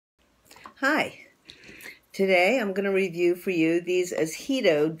Hi, today I'm going to review for you these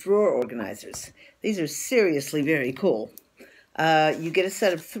Ãzhido drawer organizers. These are seriously very cool. You get a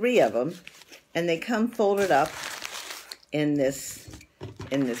set of 3 of them, and they come folded up in this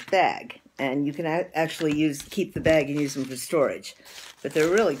bag. And you can actually keep the bag and use them for storage. But they're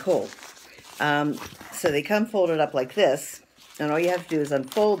really cool. So they come folded up like this, and all you have to do is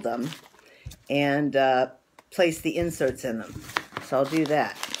unfold them and place the inserts in them. So I'll do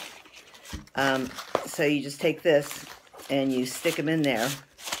that. So you just take this and you stick them in there,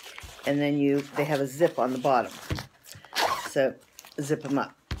 and then they have a zip on the bottom. So zip them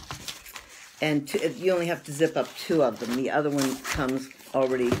up, and you only have to zip up 2 of them. The other one comes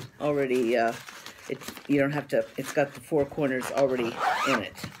already. You don't have to. It's got the 4 corners already in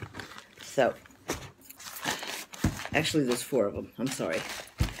it. So actually, there's 4 of them. I'm sorry,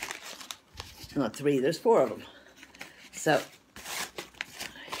 not 3. There's 4 of them. So.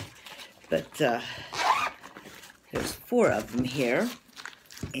 But there's 4 of them here,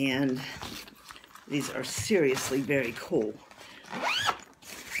 and these are seriously very cool.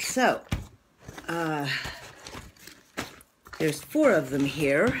 So, there's 4 of them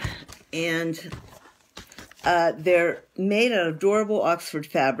here, and they're made out of durable Oxford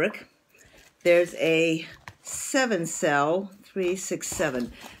fabric. There's a 7-cell, 3, 6,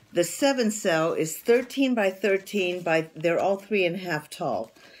 7. The 7-cell is 13 by 13 by, they're all 3.5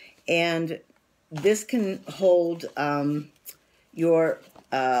 tall. And this can hold your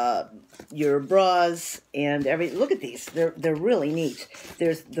bras and everything. Look at these; they're really neat.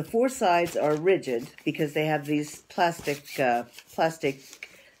 The 4 sides are rigid because they have these plastic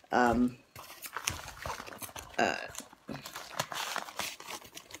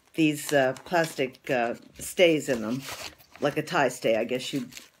stays in them, like a tie stay, I guess you'd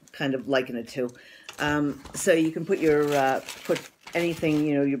kind of liken it to. So you can put your anything,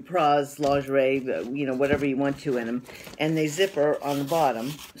 your bras, lingerie, whatever you want to in them, and they zipper on the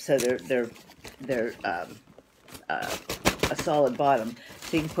bottom, so they're a solid bottom.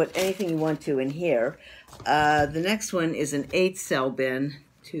 So you can put anything you want to in here. The next one is an 8-cell bin.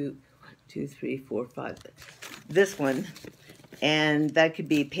 1, 2, 3, 4, 5. This one, and that could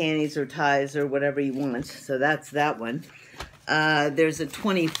be panties or ties or whatever you want. So that's that one. There's a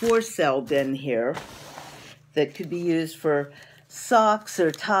 24-cell bin here that could be used for socks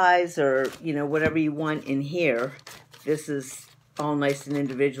or ties or whatever you want in here. This is all nice and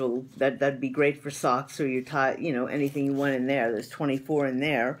individual. That'd be great for socks or your tie, anything you want in there. There's 24 in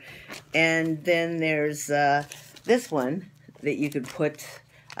there. And then there's this one that you could put,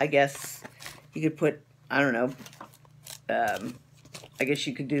 I guess you could put, I don't know, I guess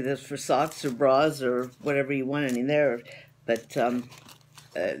you could do this for socks or bras or whatever you want in there. But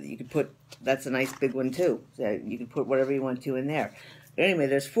you could put, that's a nice big one too. You can put whatever you want to in there. But anyway,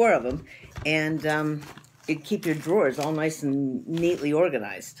 there's 4 of them, and it keep your drawers all nice and neatly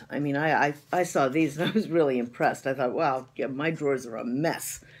organized. I mean, I saw these and I was really impressed. I thought, wow, yeah, my drawers are a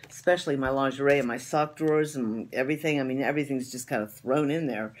mess, especially my lingerie and my sock drawers and everything. I mean, everything's just kind of thrown in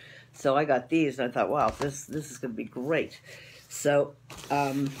there. So I got these and I thought, wow, this is going to be great. So,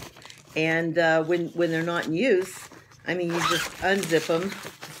 when they're not in use, I mean, you just unzip them,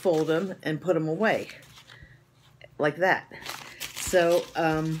 fold them, and put them away, like that. So,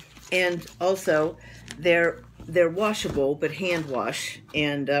 and also, they're washable, but hand wash,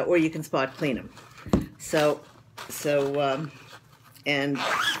 and or you can spot clean them. So, and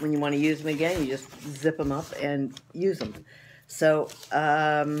when you want to use them again, you just zip them up and use them. So,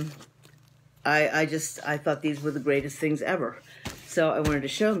 I thought these were the greatest things ever. So I wanted to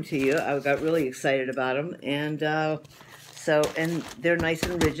show them to you. I got really excited about them, and and they're nice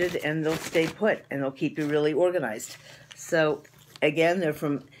and rigid, and they'll stay put, and they'll keep you really organized. So again, they're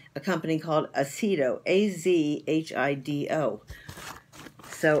from a company called Ãzhido, A-Z-H-I-D-O.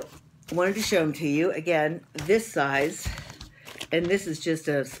 So I wanted to show them to you. Again, this size, and this is just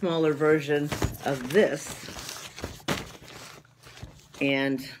a smaller version of this.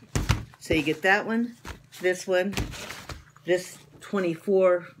 And so you get that one, this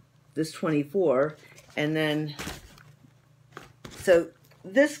 24, this 24, and then, so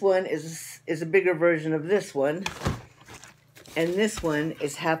this one is a bigger version of this one, and this one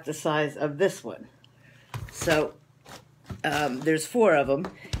is half the size of this one. So there's 4 of them,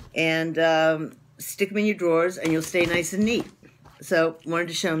 and stick them in your drawers, and you'll stay nice and neat. So wanted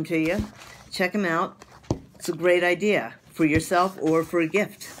to show them to you. Check them out. It's a great idea for yourself or for a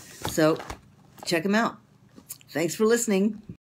gift. So check them out. Thanks for listening.